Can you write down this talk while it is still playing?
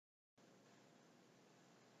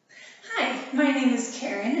my name is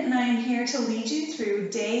Karen and I am here to lead you through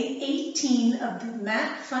day 18 of the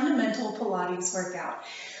Mat Fundamental Pilates workout.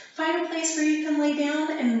 Find a place where you can lay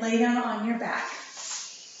down and lay down on your back.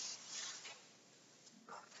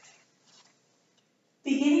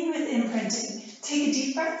 Beginning with imprinting, take a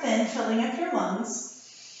deep breath in, filling up your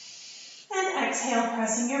lungs, and exhale,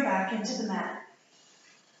 pressing your back into the mat.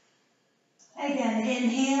 Again,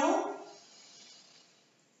 inhale,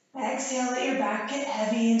 exhale, let your back get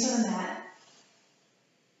heavy into the mat.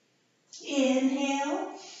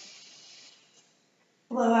 Inhale,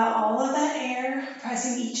 blow out all of that air,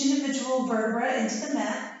 pressing each individual vertebra into the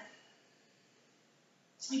mat.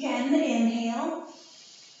 Again, inhale,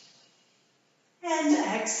 and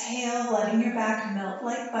exhale, letting your back melt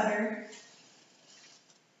like butter.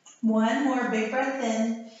 One more big breath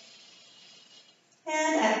in,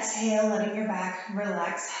 and exhale, letting your back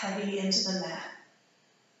relax heavy into the mat.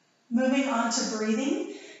 Moving on to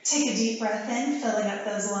breathing, take a deep breath in, filling up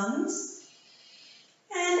those lungs.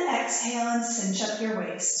 And exhale and cinch up your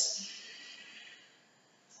waist.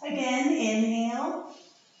 Again, inhale.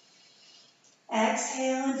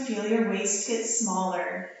 Exhale and feel your waist get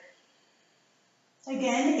smaller.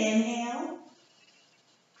 Again, inhale.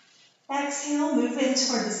 Exhale, move in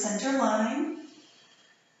toward the center line.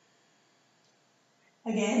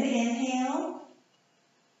 Again, inhale.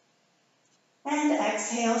 And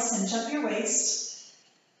exhale, cinch up your waist.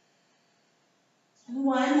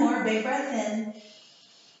 One more big breath in.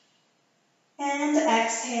 And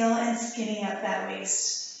exhale and skinny up that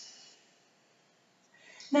waist.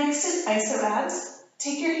 Next is iso abs.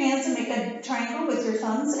 Take your hands and make a triangle with your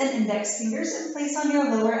thumbs and index fingers and place on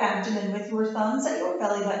your lower abdomen with your thumbs at your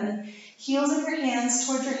belly button, heels of your hands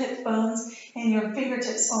towards your hip bones, and your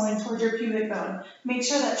fingertips falling towards your pubic bone. Make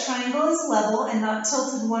sure that triangle is level and not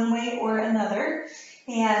tilted one way or another.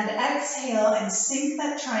 And exhale and sink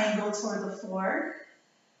that triangle toward the floor.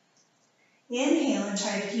 Inhale and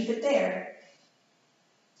try to keep it there.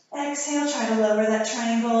 Exhale, try to lower that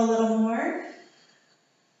triangle a little more.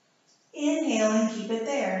 Inhale and keep it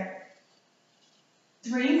there.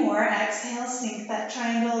 3 more. Exhale, sink that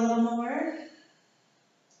triangle a little more.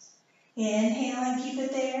 Inhale and keep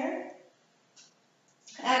it there.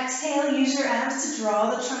 Exhale, use your abs to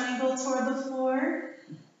draw the triangle toward the floor.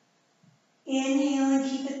 Inhale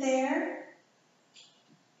and keep it there.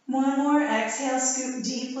 1 more. Exhale, scoop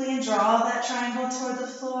deeply and draw that triangle toward the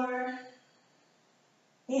floor.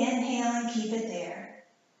 Inhale and keep it there.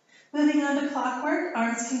 Moving on to clockwork,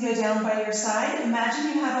 arms can go down by your side. Imagine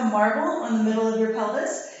you have a marble on the middle of your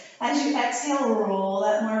pelvis. As you exhale, roll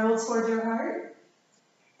that marble toward your heart.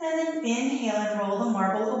 And then inhale and roll the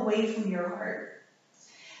marble away from your heart.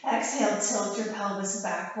 Exhale, tilt your pelvis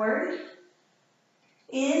backward.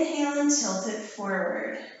 Inhale and tilt it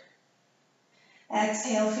forward.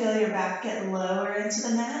 Exhale, feel your back get lower into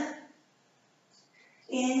the mat.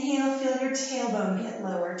 Inhale, feel your tailbone get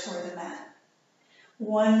lower toward the mat.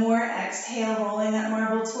 1 more, exhale, rolling that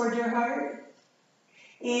marble toward your heart.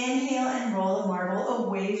 Inhale and roll the marble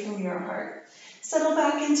away from your heart. Settle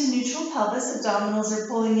back into neutral pelvis, abdominals are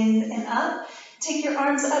pulling in and up. Take your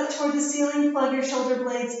arms up toward the ceiling, plug your shoulder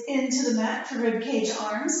blades into the mat for rib cage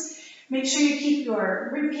arms. Make sure you keep your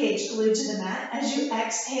rib cage glued to the mat. As you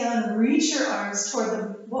exhale and reach your arms toward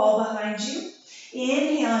the wall behind you.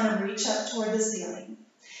 Inhale and reach up toward the ceiling.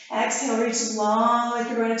 Exhale, reach long like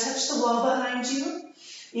you're going to touch the wall behind you.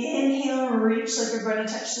 Inhale, reach like you're going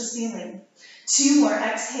to touch the ceiling. 2 more.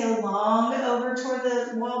 Exhale, long over toward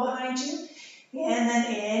the wall behind you. And then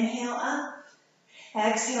inhale up.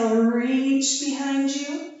 Exhale, reach behind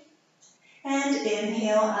you. And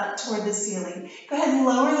inhale up toward the ceiling. Go ahead and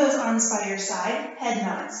lower those arms by your side. Head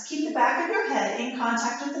nods. Keep the back of your head in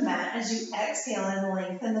contact with the mat as you exhale and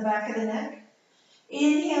lengthen the back of the neck.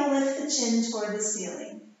 Inhale, lift the chin toward the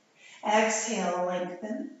ceiling. Exhale,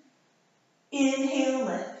 lengthen. Inhale,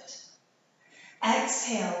 lift.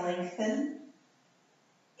 Exhale, lengthen.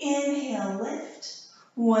 Inhale, lift.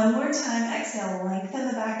 1 more time. Exhale, lengthen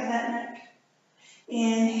the back of that neck.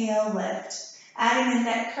 Inhale, lift. Adding the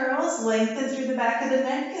neck curls, lengthen through the back of the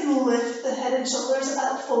neck and lift the head and shoulders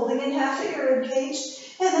up, folding in half at your rib cage,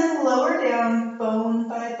 and then lower down bone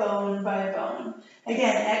by bone by bone.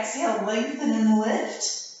 Again, exhale, lengthen and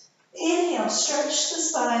lift. Inhale, stretch the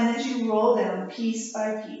spine as you roll down piece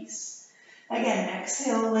by piece. Again,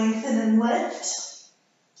 exhale, lengthen and lift.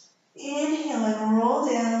 Inhale and roll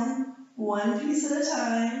down, 1 piece at a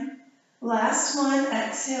time. Last one,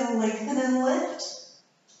 exhale, lengthen and lift.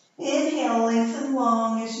 Inhale, lengthen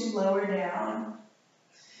long as you lower down.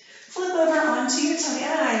 Flip over onto your tummy,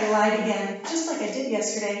 and I lied again, just like I did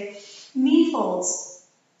yesterday. Knee folds.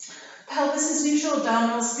 Pelvis is neutral,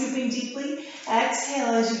 abdominals scooping deeply.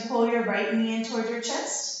 Exhale as you pull your right knee in toward your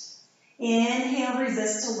chest. Inhale,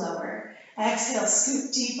 resist to lower. Exhale,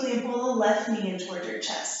 scoop deeply and pull the left knee in toward your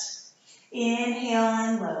chest. Inhale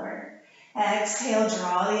and lower. Exhale,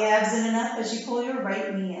 draw the abs in and up as you pull your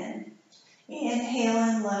right knee in. Inhale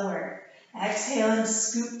and lower. Exhale and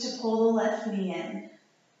scoop to pull the left knee in.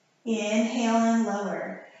 Inhale and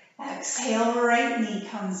lower. Exhale, right knee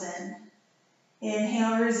comes in.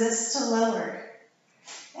 Inhale, resist to lower.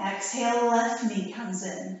 Exhale, left knee comes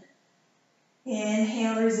in.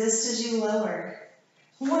 Inhale, resist as you lower.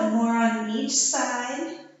 One more on each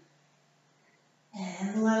side.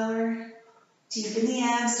 And lower. Deepen the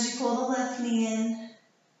abs as you pull the left knee in.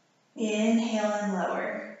 Inhale and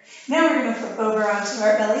lower. Now we're going to flip over onto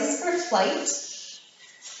our bellies for flight.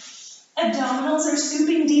 Abdominals are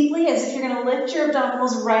scooping deeply as if you're going to lift your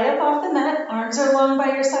abdominals right up off the mat. Arms are long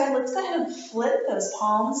by your side. Let's go ahead and flip those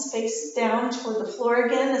palms face down toward the floor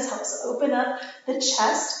again. This helps open up the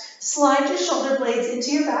chest. Slide your shoulder blades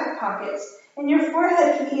into your back pockets. And your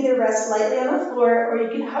forehead can either rest lightly on the floor or you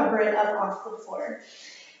can hover it up off the floor.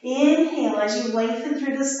 Inhale as you lengthen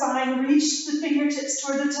through the spine, reach the fingertips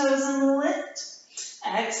toward the toes and lift.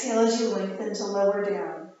 Exhale as you lengthen to lower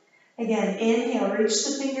down. Again, inhale, reach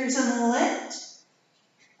the fingers and lift.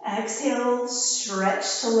 Exhale,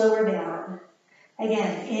 stretch to lower down.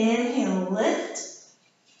 Again, inhale, lift.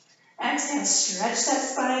 Exhale, stretch that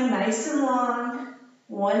spine nice and long.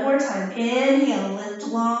 One more time. Inhale, lift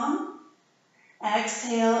long.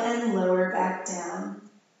 Exhale and lower back down.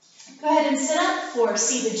 Go ahead and sit up for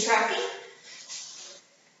seated tracking.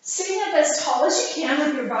 Sitting up as tall as you can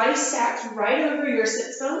with your body stacked right over your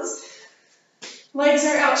sits bones. Legs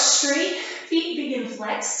are out straight, feet begin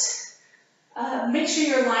flexed. Make sure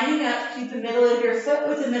you're lining up, keep the middle of your foot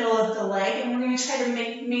with the middle of the leg, and we're going to try to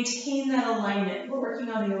maintain that alignment. We're working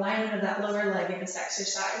on the alignment of that lower leg in this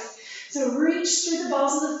exercise. So reach through the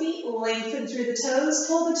balls of the feet, lengthen through the toes,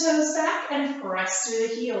 pull the toes back, and press through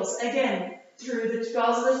the heels. Again, through the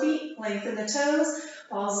balls of the feet, lengthen the toes,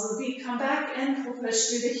 balls of the feet come back, and push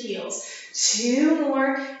through the heels. Two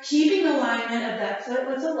more, keeping alignment of that foot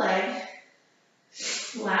with the leg.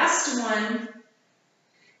 Last one,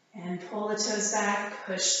 and pull the toes back,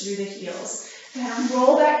 push through the heels. Now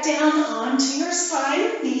roll back down onto your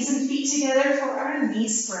spine, knees and feet together for our knee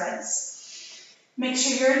spreads. Make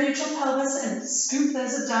sure you're in neutral pelvis and scoop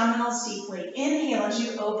those abdominals deeply. Inhale as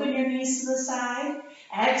you open your knees to the side.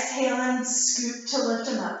 Exhale and scoop to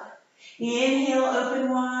lift them up. Inhale,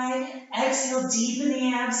 open wide. Exhale, deepen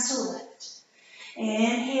the abs to lift.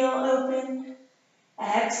 Inhale, open.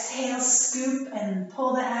 Exhale, scoop and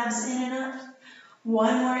pull the abs in and up.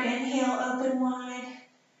 One more inhale, open wide.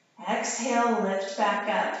 Exhale, lift back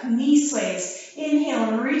up. Knee sways. Inhale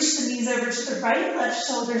and reach the knees over to the right. Left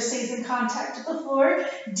shoulder stays in contact with the floor.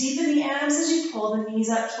 Deepen the abs as you pull the knees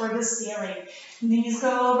up toward the ceiling. Knees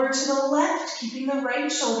go over to the left, keeping the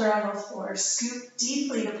right shoulder on the floor. Scoop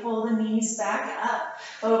deeply to pull the knees back up.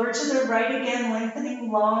 Over to the right again,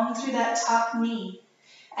 lengthening long through that top knee.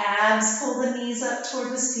 Abs pull the knees up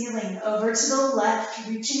toward the ceiling. Over to the left,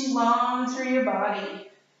 reaching long through your body.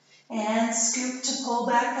 And scoop to pull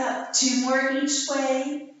back up. Two more each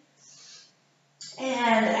way.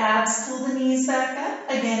 And abs pull the knees back up.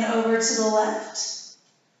 Again, over to the left.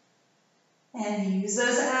 And use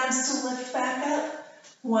those abs to lift back up.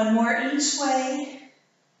 One more each way.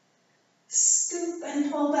 Scoop and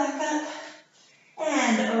pull back up.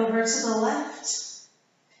 And over to the left.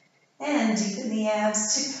 And deepen the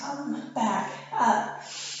abs to come back up.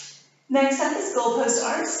 Next up is goalpost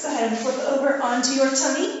arms. Go ahead and flip over onto your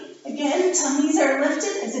tummy. Again, tummies are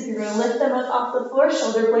lifted as if you're going to lift them up off the floor.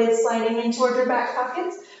 Shoulder blades sliding in toward your back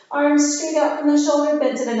pockets. Arms straight out from the shoulder,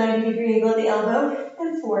 bent at a 90-degree angle at the elbow.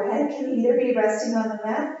 And forehead can either be resting on the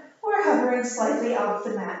mat or hovering slightly off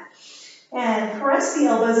the mat. And press the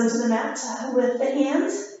elbows into the mat to lift the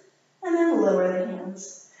hands. And then lower the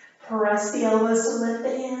hands. Press the elbows to lift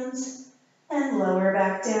the hands. And lower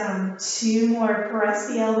back down. Two more. Press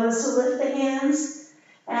the elbows to lift the hands.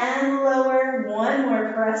 And lower. One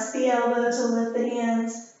more. Press the elbow to lift the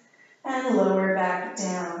hands. And lower back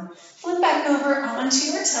down. Flip back over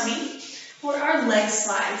onto your tummy for our leg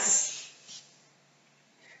slides.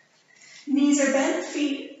 Knees are bent,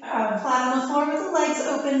 feet flat on the floor with the legs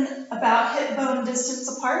open about hip bone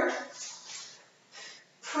distance apart.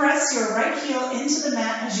 Press your right heel into the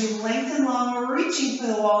mat as you lengthen long, reaching for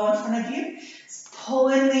the wall in front of you. Pull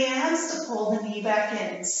in the abs to pull the knee back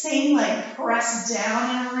in. Same leg, press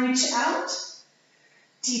down and reach out.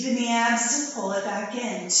 Deepen the abs to pull it back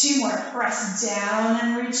in. Two more, press down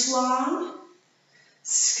and reach long.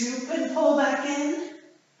 Scoop and pull back in.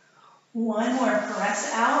 One more,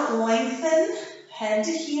 press out, lengthen, head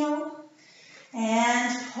to heel,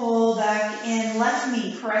 and pull back in. Left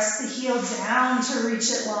knee, press the heel down to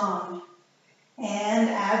reach it long. And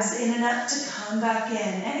abs in and up to come back in.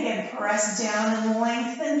 And again, press down and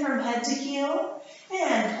lengthen from head to heel,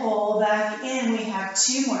 and pull back in. We have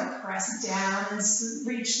two more, press down and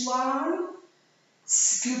reach long,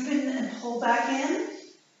 scoop in and pull back in.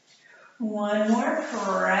 One more,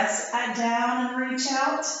 press down and reach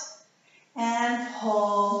out, and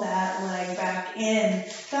pull that leg back in.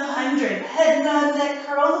 The 100, head nod, neck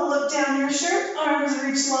curl, look down your shirt, arms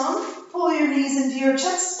reach long, pull your knees into your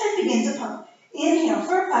chest, and begin to pump. Inhale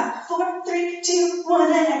for 5, 4, 3, 2,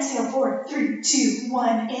 1, and exhale, 4, 3, 2,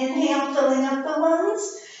 1. Inhale, filling up the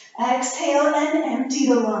lungs. Exhale and empty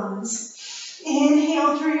the lungs.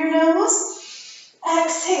 Inhale through your nose.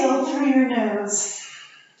 Exhale through your nose.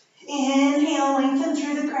 Inhale, lengthen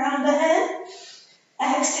through the crown of the head.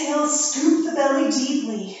 Exhale, scoop the belly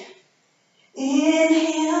deeply.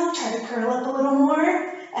 Inhale, try to curl up a little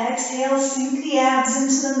more. Exhale, sink the abs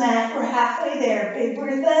into the mat. We're halfway there. Big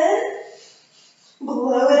breath in.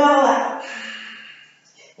 Blow it all out.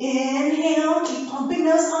 Inhale, keep pumping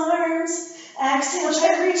those arms. Exhale,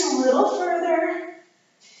 try to reach a little further.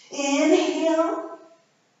 Inhale,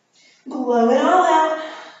 blow it all out.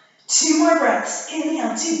 Two more breaths.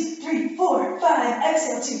 Inhale, 2, 3, 4, 5.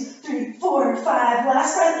 Exhale, 2, 3, 4, 5.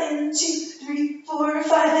 Last breath in, 2, 3, 4,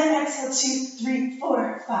 5. And exhale, 2, 3,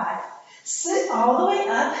 4, 5. Sit all the way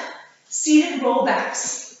up. Seated roll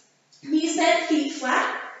backs. Knees bent, feet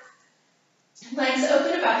flat. Legs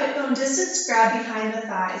open about hip bone distance. Grab behind the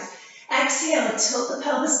thighs. Exhale, tilt the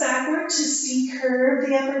pelvis backward to C-curve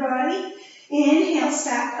the upper body. Inhale,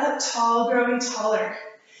 stack up tall, growing taller.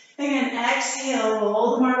 Again, exhale,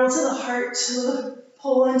 roll the marble to the heart to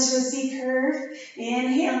pull into a C-curve.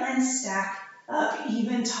 Inhale and stack up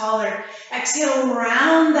even taller. Exhale,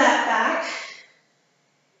 round that back.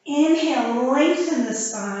 Inhale, lengthen the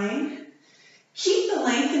spine. Keep the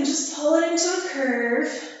length and just pull it into a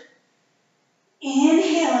curve.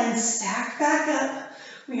 Inhale and stack back up.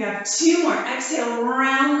 We have two more. Exhale,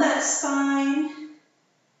 round that spine.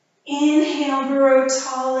 Inhale, grow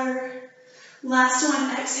taller. Last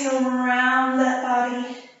one, exhale, round that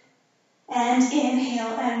body. And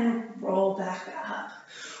inhale and roll back up.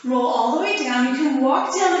 Roll all the way down. You can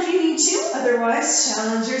walk down if you need to. Otherwise,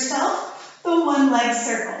 challenge yourself. The one leg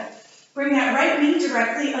circle. Bring that right knee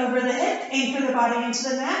directly over the hip. Anchor the body into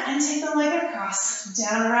the mat and take the leg across.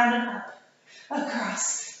 Down, around, and up.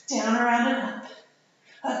 Across, down, around, and up.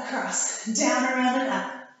 Across, down, around, and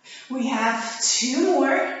up. We have two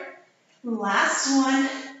more. Last one.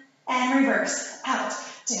 And reverse. Out,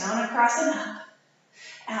 down, across, and up.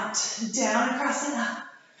 Out, down, across, and up.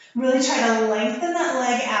 Really try to lengthen that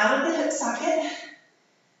leg out of the hip socket.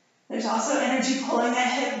 There's also energy pulling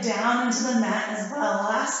that hip down into the mat as well.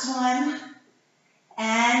 Last one.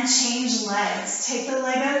 And change legs. Take the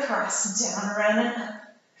leg across, down, around, and up.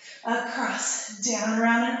 Across, down,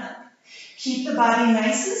 around, and up. Keep the body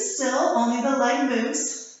nice and still. Only the leg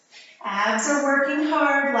moves. Abs are working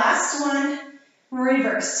hard. Last one.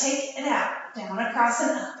 Reverse. Take it out. Down, across,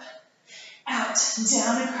 and up. Out,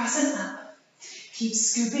 down, across, and up. Keep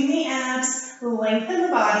scooping the abs. Lengthen the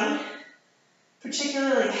body,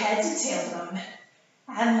 particularly head to tailbone.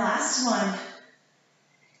 And last one.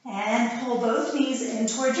 And pull both knees in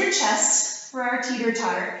towards your chest for our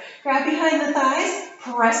teeter-totter. Grab behind the thighs.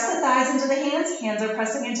 Press the thighs into the hands. Hands are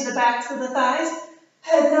pressing into the backs of the thighs.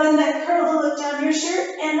 Head nod, neck curl to look down your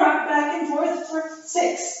shirt. And rock back and forth for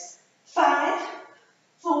 6, 5,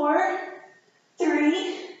 4,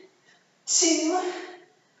 3, 2,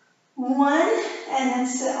 1. And then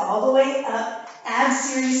sit all the way up. Ab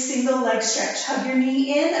series single leg stretch. Hug your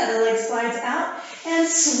knee in, other leg slides out. And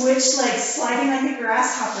switch legs, sliding like a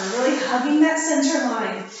grasshopper. Really hugging that center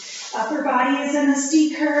line. Upper body is in a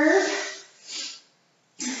steep curve.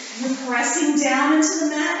 You're pressing down into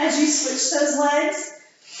the mat as you switch those legs.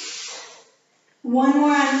 One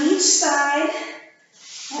more on each side.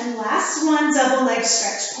 And last one, double leg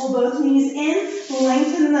stretch. Pull both knees in,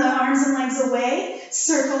 lengthen the arms and legs away,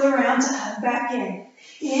 circle around to hug back in.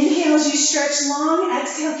 Inhale as you stretch long,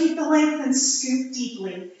 exhale, keep the length and scoop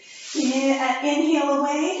deeply. Inhale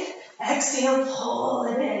away, exhale, pull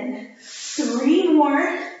it in. 3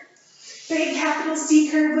 more. Big capital C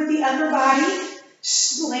curve with the upper body.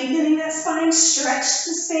 Lengthening that spine, stretch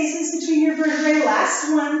the spaces between your vertebrae.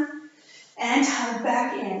 Last one. And hug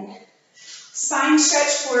back in. Spine stretch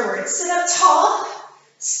forward. Sit up tall.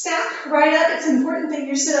 Stack right up. It's important that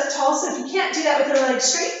you sit up tall, so if you can't do that with your legs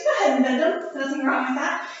straight, go ahead and bend them. Nothing wrong with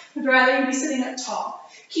that. I'd rather you be sitting up tall.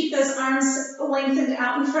 Keep those arms lengthened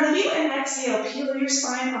out in front of you, and exhale, peel your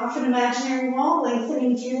spine off an imaginary wall,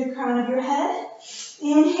 lengthening through the crown of your head.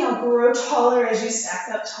 Inhale, grow taller as you stack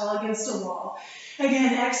up tall against a wall.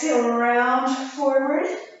 Again, exhale, round forward.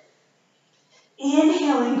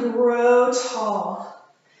 Inhale and grow tall.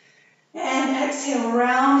 And exhale,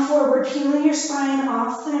 round forward, peeling your spine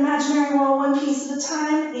off an imaginary wall one piece at a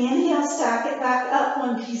time. Inhale, stack it back up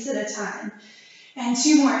one piece at a time. And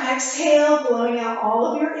two more. Exhale, blowing out all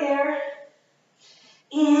of your air.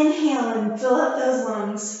 Inhale and fill up those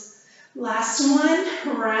lungs. Last one,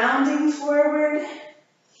 rounding forward.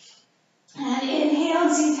 And inhale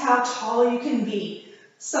and see how tall you can be.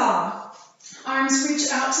 Saw. Arms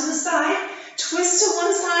reach out to the side. Twist to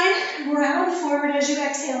one side, round forward as you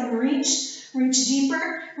exhale and reach. Reach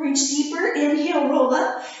deeper, inhale, roll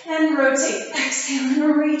up and rotate. Exhale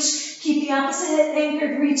and reach. Keep the opposite hip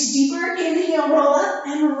anchored, reach deeper, inhale, roll up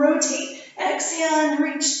and rotate. Exhale and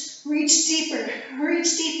reach deeper,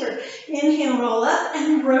 inhale, roll up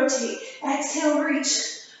and rotate. Exhale,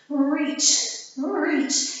 reach,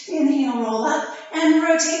 inhale, roll up and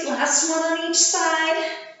rotate. Last one on each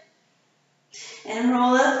side. And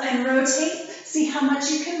roll up and rotate. See how much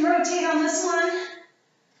you can rotate on this one.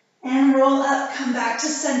 And roll up, come back to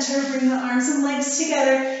center, bring the arms and legs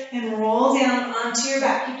together, and roll down onto your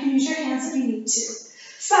back. You can use your hands if you need to.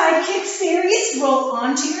 Side kick series, roll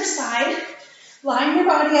onto your side. Line your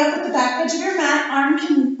body up at the back edge of your mat.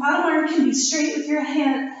 Bottom arm can be straight with your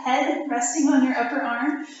head resting on your upper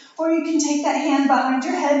arm, or you can take that hand behind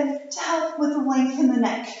your head to help with the length in the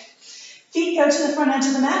neck. Feet go to the front edge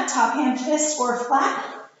of the mat, top hand fist or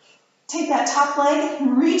flat. Take that top leg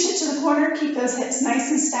and reach it to the corner. Keep those hips nice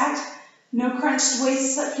and stacked. No crunched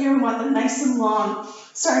waists up here. We want them nice and long.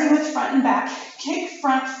 Starting with front and back. Kick,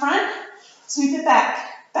 front, sweep it back,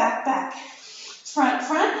 back. Front,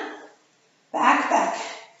 back.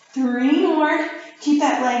 3 more. Keep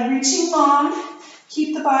that leg reaching long.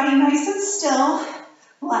 Keep the body nice and still.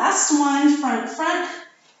 Last one, front,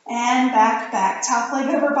 and back. Top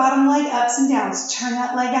leg over bottom leg, ups and downs. Turn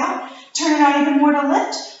that leg out. Turn it out even more to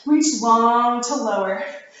lift. Reach long to lower.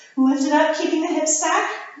 Lift it up, keeping the hips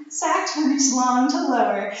stacked. Reach long to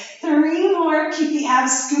lower. 3 more. Keep the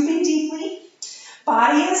abs scooping deeply.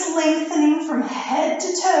 Body is lengthening from head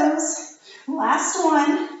to toes. Last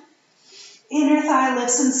one. Inner thigh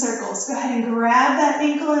lifts in circles. Go ahead and grab that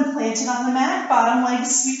ankle and plant it on the mat. Bottom leg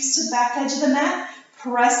sweeps to the back edge of the mat.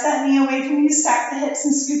 Press that knee away from you. Stack the hips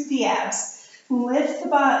and scoop the abs. Lift the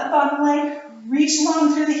bottom leg. Reach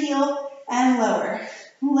long through the heel and lower.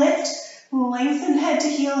 Lift, lengthen head to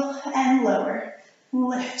heel and lower.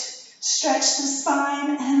 Lift, stretch the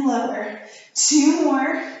spine and lower. 2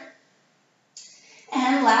 more.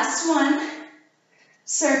 And last one.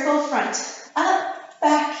 Circle front. Up,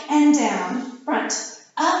 back, and down. Front,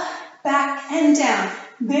 up, back, and down.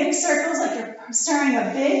 Big circles like you're stirring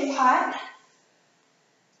a big pot.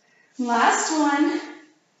 Last one.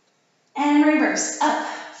 And reverse. Up,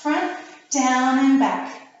 front, down, and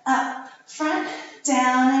back. Up, front,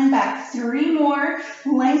 down, and back. 3 more.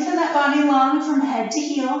 Lengthen that body long from head to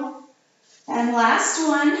heel. And last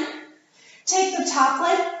one. Take the top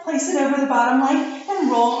leg, place it over the bottom leg,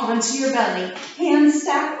 and roll onto your belly. Hands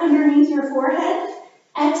stacked underneath your forehead.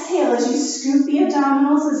 Exhale as you scoop the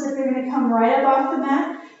abdominals as if they're going to come right up off the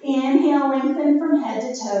mat. Inhale, lengthen from head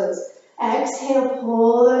to toes. Exhale,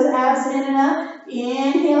 pull those abs in and up.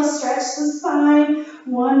 Inhale, stretch the spine.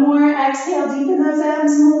 1 more. Exhale, deepen those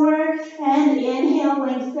abs more. And inhale,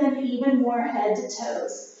 lengthen even more head to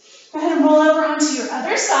toes. Go ahead and roll over onto your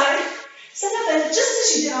other side. Set up just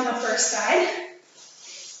as you did on the first side.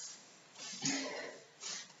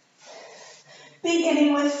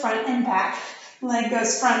 Beginning with front and back. Leg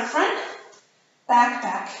goes front,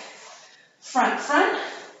 back. Front,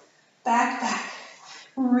 back.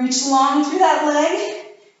 Reach long through that leg.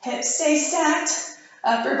 Hips stay stacked.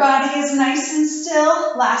 Upper body is nice and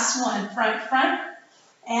still. Last one. Front,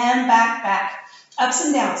 and back. Ups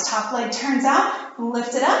and downs. Top leg turns out.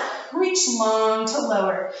 Lift it up. Reach long to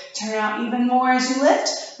lower. Turn out even more as you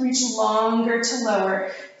lift. Reach longer to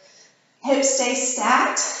lower. Hips stay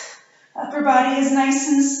stacked. Upper body is nice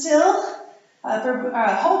and still.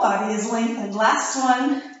 Whole body is lengthened. Last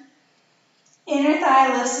one. Inner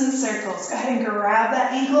thigh lifts in circles. Go ahead and grab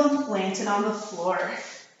that ankle and plant it on the floor.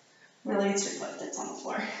 Really, it's your foot that's on the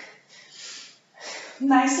floor.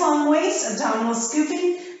 Nice long waist, abdominal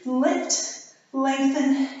scooping. Lift,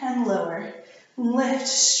 lengthen, and lower. Lift,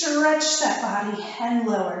 stretch that body and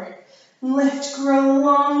lower. Lift, grow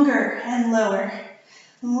longer and lower.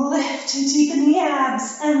 Lift, deepen the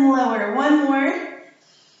abs and lower. 1 more.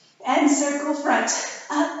 And circle front,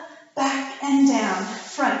 up, back, and down.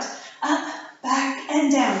 front, up, back,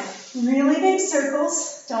 and down. Really big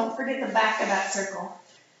circles. Don't forget the back of that circle.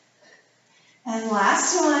 And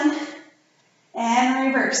last one. And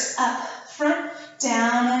reverse. Up, front,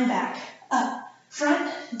 down, and back. Up,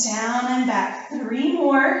 front, down, and back. 3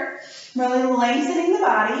 more. Really lengthening the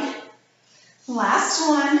body. Last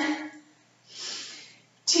one.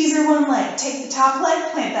 Teaser one leg. Take the top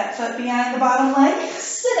leg, plant that foot behind the bottom leg.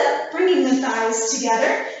 Sit up, bringing the thighs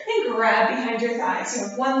together, and grab behind your thighs. You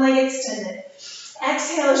have one leg extended.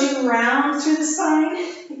 Exhale as you round through the spine.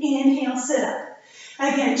 Inhale, sit up.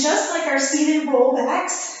 Again, just like our seated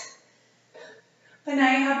rollbacks, but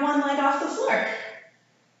now you have one leg off the floor.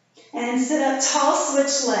 And sit up tall,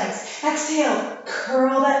 switch legs. Exhale,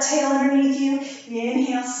 curl that tail underneath you.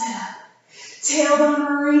 Inhale, sit up.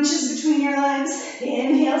 Tailbone reaches between your legs.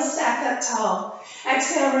 Inhale, stack up tall.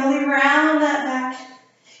 Exhale, really round that back.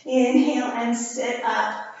 Inhale and sit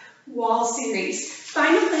up. Wall series.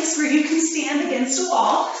 Find a place where you can stand against a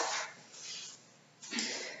wall.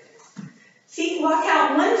 Feet walk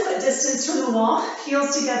out 1 foot distance from the wall.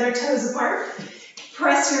 Heels together, toes apart.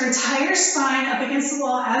 Press your entire spine up against the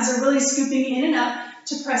wall as you're really scooping in and up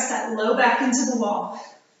to press that low back into the wall.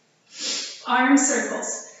 Arm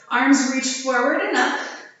circles. Arms reach forward and up.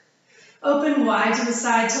 Open wide to the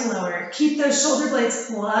side to lower. Keep those shoulder blades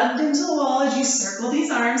plugged into the wall as you circle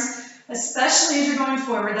these arms, especially as you're going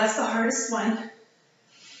forward. That's the hardest one.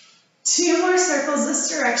 2 more circles this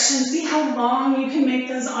direction. See how long you can make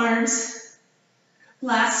those arms.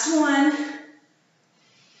 Last one.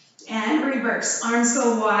 And reverse. Arms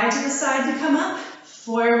go wide to the side to come up,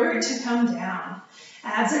 forward to come down.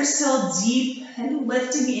 Abs are still deep and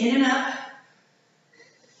lifting in and up.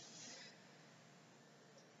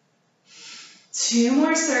 2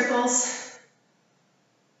 more circles.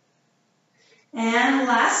 And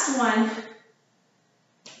last one.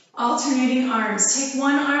 Alternating arms. Take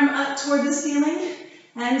one arm up toward the ceiling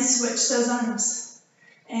and switch those arms.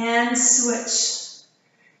 And switch.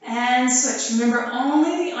 And switch. Remember,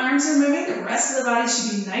 only the arms are moving. The rest of the body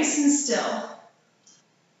should be nice and still.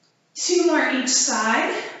 2 more each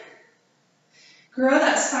side. Grow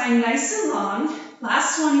that spine nice and long.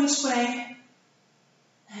 Last one each way.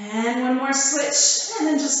 And 1 more switch, and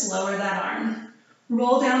then just lower that arm.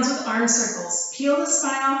 Roll downs with arm circles. Peel the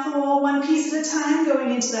spine off the wall 1 piece at a time,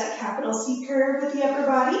 going into that capital C curve with the upper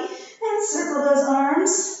body. And circle those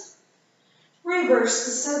arms. Reverse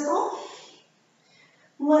the circle.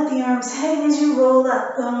 Let the arms hang as you roll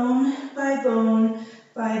up bone by bone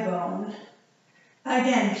by bone.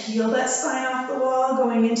 Again, peel that spine off the wall,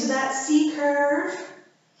 going into that C curve.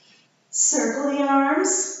 Circle the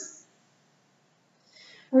arms.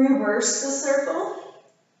 Reverse the circle.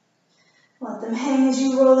 Let them hang as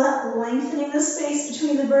you roll up, lengthening the space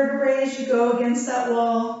between the vertebrae as you go against that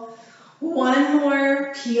wall. 1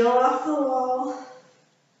 more, peel off the wall.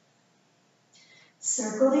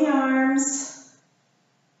 Circle the arms.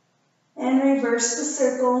 And reverse the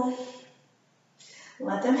circle.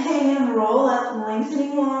 Let them hang and roll up,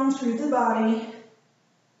 lengthening long through the body.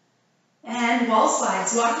 And wall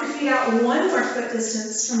slides. Walk your feet out 1 more foot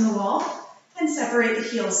distance from the wall. And separate the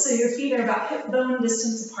heels so your feet are about hip bone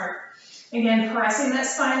distance apart. Again, pressing that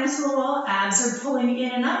spine into the wall, abs are pulling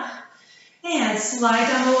in and up. And slide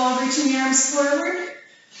down the wall, reaching your arms forward.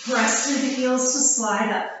 Press through the heels to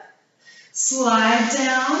slide up. Slide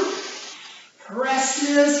down. Press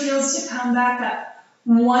through those heels to come back up.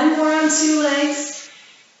 1 more on 2 legs.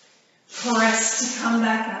 Press to come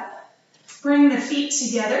back up. Bring the feet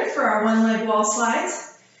together for our 1-leg wall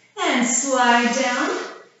slides. And slide down.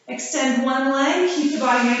 Extend 1 leg, keep the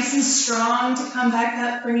body nice and strong to come back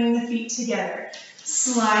up, bringing the feet together.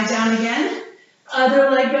 Slide down again. Other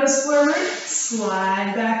leg goes forward,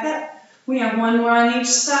 slide back up. We have 1 more on each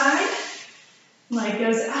side. Leg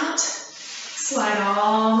goes out, slide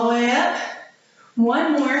all the way up.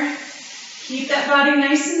 1 more. Keep that body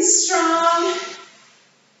nice and strong.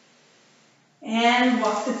 And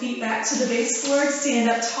walk the feet back to the base forward, stand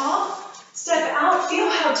up tall. Step out, feel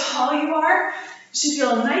how tall you are. You should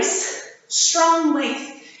feel a nice, strong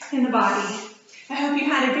length in the body. I hope you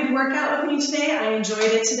had a good workout with me today. I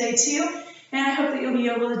enjoyed it today too. And I hope that you'll be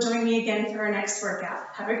able to join me again for our next workout.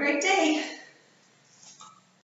 Have a great day.